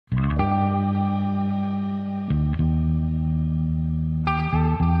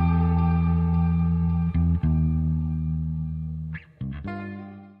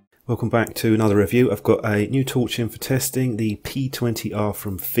Welcome back to another review. I've got a new torch in for testing, the P20R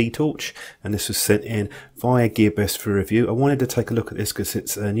from FiTorch, and this was sent in via Gearbest for review. I wanted to take a look at this because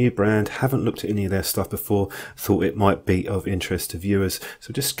it's a new brand, haven't looked at any of their stuff before, thought it might be of interest to viewers.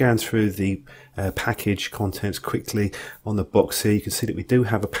 So just scan through the package contents quickly. On the box here you can see that we do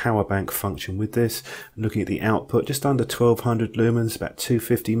have a power bank function with this. Looking at the output, just under 1200 lumens, about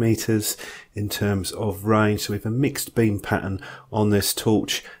 250 meters in terms of range. So we have a mixed beam pattern on this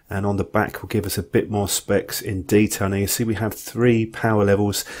torch, and on the back will give us a bit more specs in detail. Now you see we have 3 power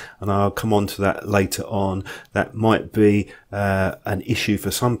levels, and I'll come on to that later on. That might be an issue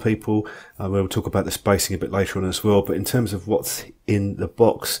for some people. We'll talk about the spacing a bit later on as well, but in terms of what's in the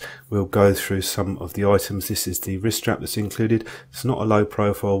box, we'll go through some of the items. This is the wrist strap that's included. It's not a low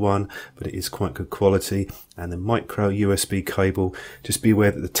profile one, but it is quite good quality, and the micro USB cable. Just be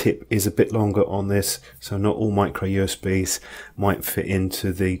aware that the tip is a bit longer on this, so not all micro USBs might fit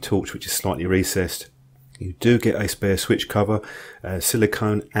into the torch, which is slightly recessed. You do get a spare switch cover,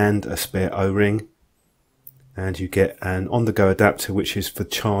 silicone, and a spare O-ring. And you get an on-the-go adapter, which is for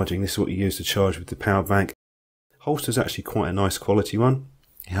charging. This is what you use to charge with the power bank. Holster is actually quite a nice quality one.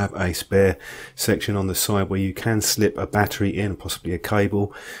 You have a spare section on the side where you can slip a battery in, possibly a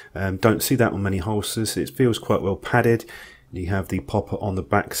cable. Don't see that on many holsters. It feels quite well padded. You have the popper on the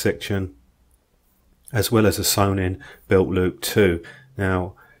back section, as well as a sewn-in belt loop too.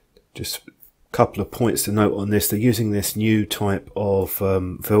 Now, just couple of points to note on this. They're using this new type of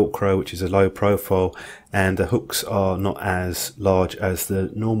Velcro, which is a low profile, and the hooks are not as large as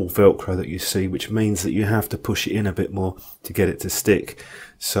the normal Velcro that you see, which means that you have to push it in a bit more to get it to stick.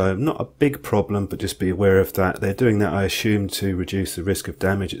 So not a big problem, but just be aware of that. They're doing that, I assume, to reduce the risk of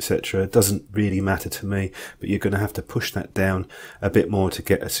damage, etc. It doesn't really matter to me, but you're going to have to push that down a bit more to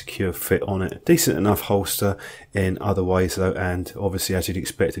get a secure fit on it. Decent enough holster in other ways though, and obviously, as you'd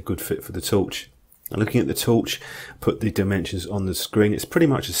expect, a good fit for the torch. Now, looking at the torch, put the dimensions on the screen. It's pretty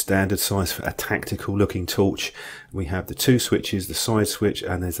much a standard size for a tactical looking torch. We have the 2 switches, the side switch,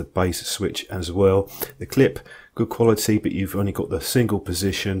 and there's a base switch as well. The clip, good quality, but you've only got the single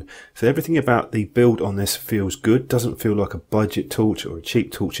position. So everything about the build on this feels good. Doesn't feel like a budget torch or a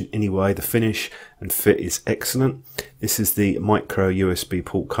cheap torch in any way. The finish and fit is excellent. This is the micro USB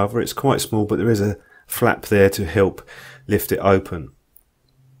port cover. It's quite small, but there is a flap there to help lift it open.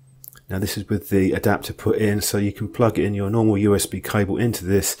 Now this is with the adapter put in, so you can plug in your normal USB cable into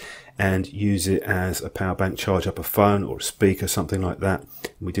this and use it as a power bank, charge up a phone or a speaker, something like that.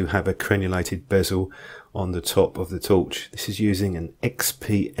 We do have a crenulated bezel on the top of the torch. This is using an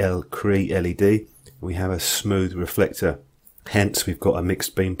XPL Cree LED. We have a smooth reflector, hence we've got a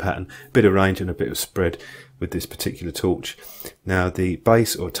mixed beam pattern, a bit of range and a bit of spread with this particular torch. Now the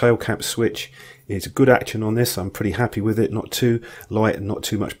base or tail cap switch is good action on this. I'm pretty happy with it. Not too light and not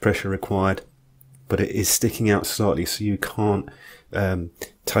too much pressure required, but it is sticking out slightly, so you can't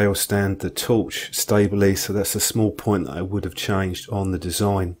tail stand the torch stably. So that's a small point that I would have changed on the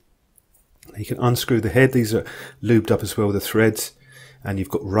design. You can unscrew the head. These are lubed up as well with the threads, and you've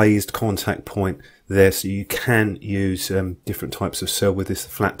got raised contact point there, so you can use different types of cell with this,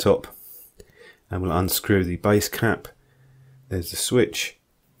 the flat top. And we'll unscrew the base cap. There's the switch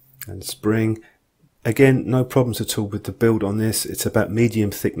and spring. Again, no problems at all with the build on this. It's about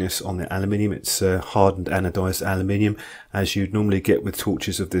medium thickness on the aluminium. It's hardened anodized aluminium, as you'd normally get with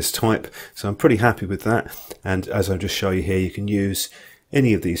torches of this type. So I'm pretty happy with that. And as I'll just show you here, you can use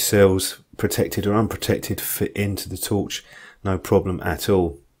any of these cells, protected or unprotected, fit into the torch. No problem at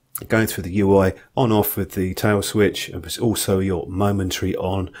all. Going through the UI, on off with the tail switch. It's also your momentary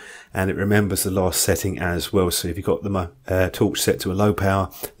on, and it remembers the last setting as well. So if you've got the torch set to a low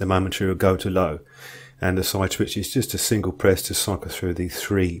power, the momentary will go to low. And the side switch is just a single press to cycle through the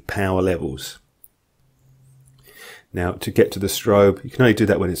 3 power levels. Now to get to the strobe, you can only do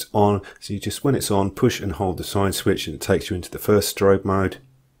that when it's on. So you just, when it's on, push and hold the side switch and it takes you into the first strobe mode.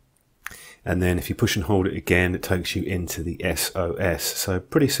 And then if you push and hold it again, it takes you into the SOS. So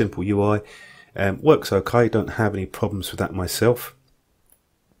pretty simple UI. Works okay, don't have any problems with that myself.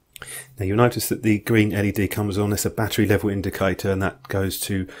 Now you'll notice that the green LED comes on. It's a battery level indicator, and that goes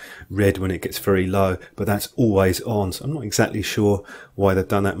to red when it gets very low, but that's always on. So I'm not exactly sure why they've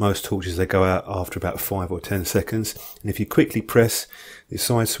done that. Most torches, they go out after about 5 or 10 seconds. And if you quickly press the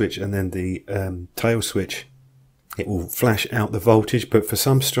side switch and then the tail switch, it will flash out the voltage, but for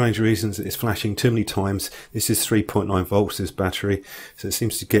some strange reasons it's flashing too many times. This is 3.9 volts, this battery, so it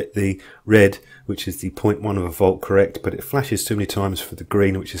seems to get the red, which is the 0.1 of a volt, correct, but it flashes too many times for the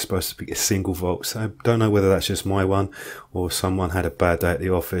green, which is supposed to be a single volt. So I don't know whether that's just my one or someone had a bad day at the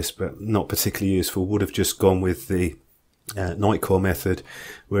office, but not particularly useful. Would have just gone with the night core method,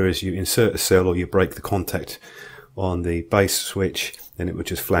 whereas you insert a cell or you break the contact on the base switch, then it would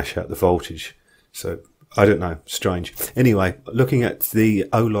just flash out the voltage. So I don't know, strange. Anyway, looking at the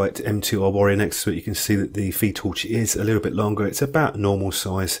Olight M2R Warrior next to it, you can see that the FiTorch is a little bit longer. It's about normal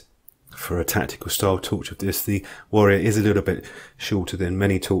size for a tactical style torch of this. The Warrior is a little bit shorter than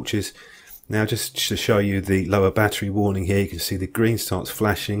many torches. Now, just to show you the lower battery warning here, you can see the green starts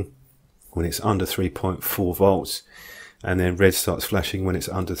flashing when it's under 3.4 volts, and then red starts flashing when it's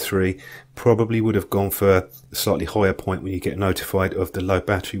under 3. Probably would have gone for a slightly higher point when you get notified of the low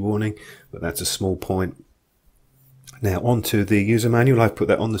battery warning, but that's a small point. Now onto the user manual. I've put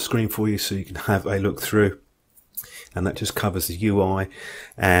that on the screen for you so you can have a look through, and that just covers the UI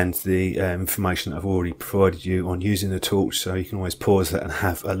and the information that I've already provided you on using the torch, so you can always pause that and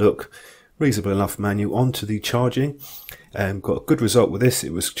have a look. Reasonable enough manual. Onto the charging. Got a good result with this.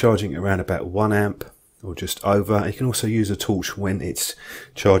 It was charging around about 1 amp or just over. You can also use a torch when it's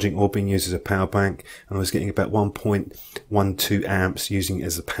charging or being used as a power bank, and I was getting about 1.12 amps using it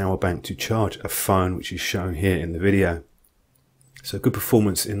as a power bank to charge a phone, which is shown here in the video. So good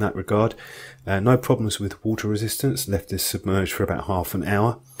performance in that regard. No problems with water resistance. Left this submerged for about half an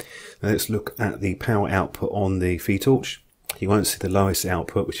hour. Now let's look at the power output on the FiTorch. You won't see the lowest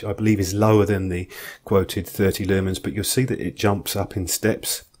output, which I believe is lower than the quoted 30 lumens, but you'll see that it jumps up in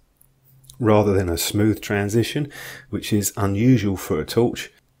steps rather than a smooth transition, which is unusual for a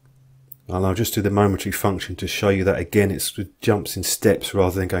torch. And I'll just do the momentary function to show you that again. It jumps in steps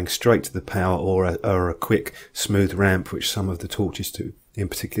rather than going straight to the power or a quick smooth ramp, which some of the torches do, in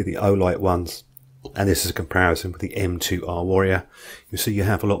particular the Olight ones. And this is a comparison with the M2R Warrior. You'll see you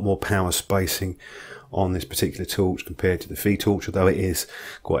have a lot more power spacing on this particular torch compared to the FiTorch, although it is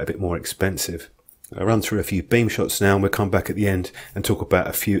quite a bit more expensive. I'll run through a few beam shots now, and we'll come back at the end and talk about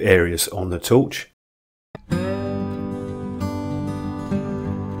a few areas on the torch.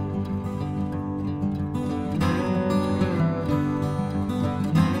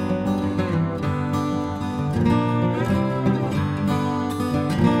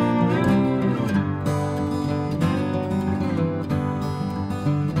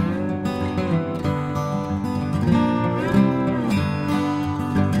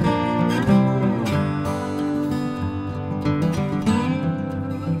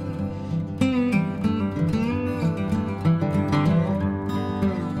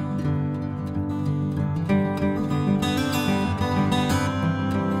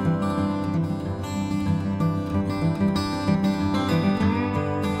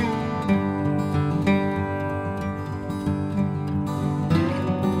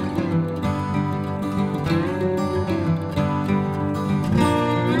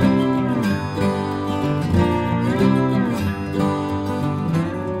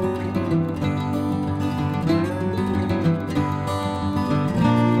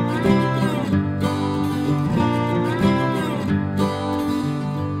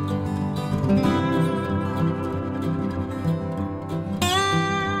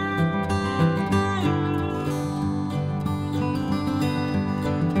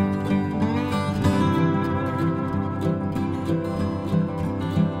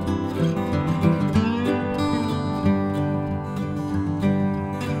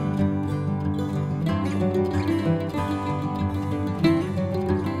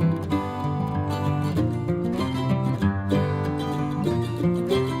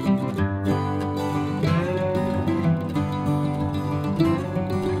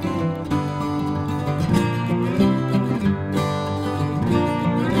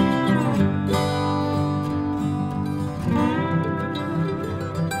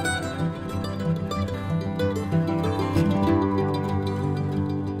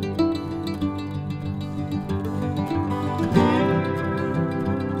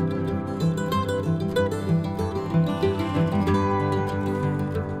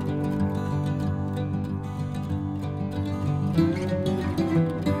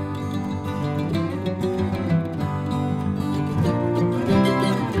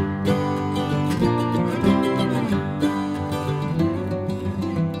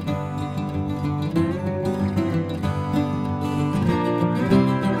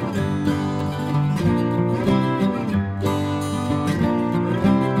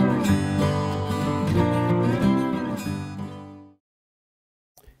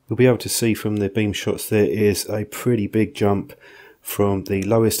 You'll be able to see from the beam shots there is a pretty big jump from the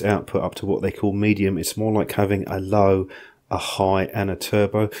lowest output up to what they call medium. It's more like having a low, a high and a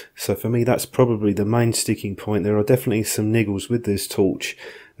turbo. So for me that's probably the main sticking point. There are definitely some niggles with this torch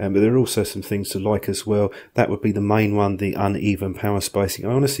but there are also some things to like as well. That would be the main one, the uneven power spacing.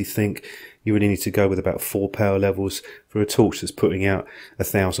 I honestly think you really need to go with about 4 power levels for a torch that's putting out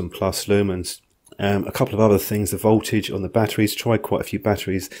 1000 plus lumens. A couple of other things, the voltage on the batteries, tried quite a few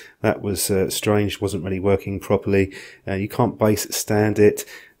batteries, that was strange, wasn't really working properly. You can't base stand it,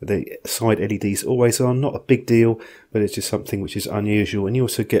 the side LEDs always on, not a big deal, but it's just something which is unusual. And you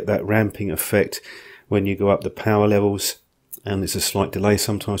also get that ramping effect when you go up the power levels, and there's a slight delay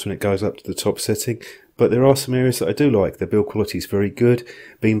sometimes when it goes up to the top setting. But there are some areas that I do like. The build quality is very good.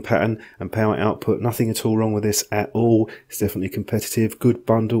 Beam pattern and power output, nothing at all wrong with this at all. It's definitely competitive. Good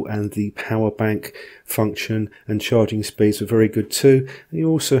bundle, and the power bank function and charging speeds are very good too. And you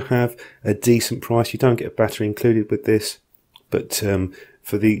also have a decent price. You don't get a battery included with this, but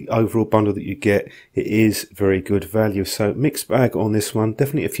for the overall bundle that you get, it is very good value. So mixed bag on this one.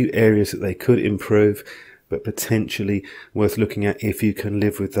 Definitely a few areas that they could improve, but potentially worth looking at if you can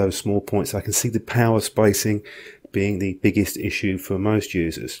live with those small points. I can see the power spacing being the biggest issue for most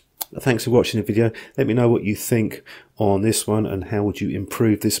users. Thanks for watching the video. Let me know what you think on this one and how would you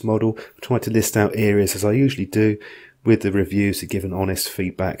improve this model. I try to list out areas, as I usually do with the reviews, to give an honest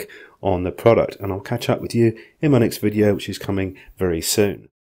feedback on the product. And I'll catch up with you in my next video, which is coming very soon.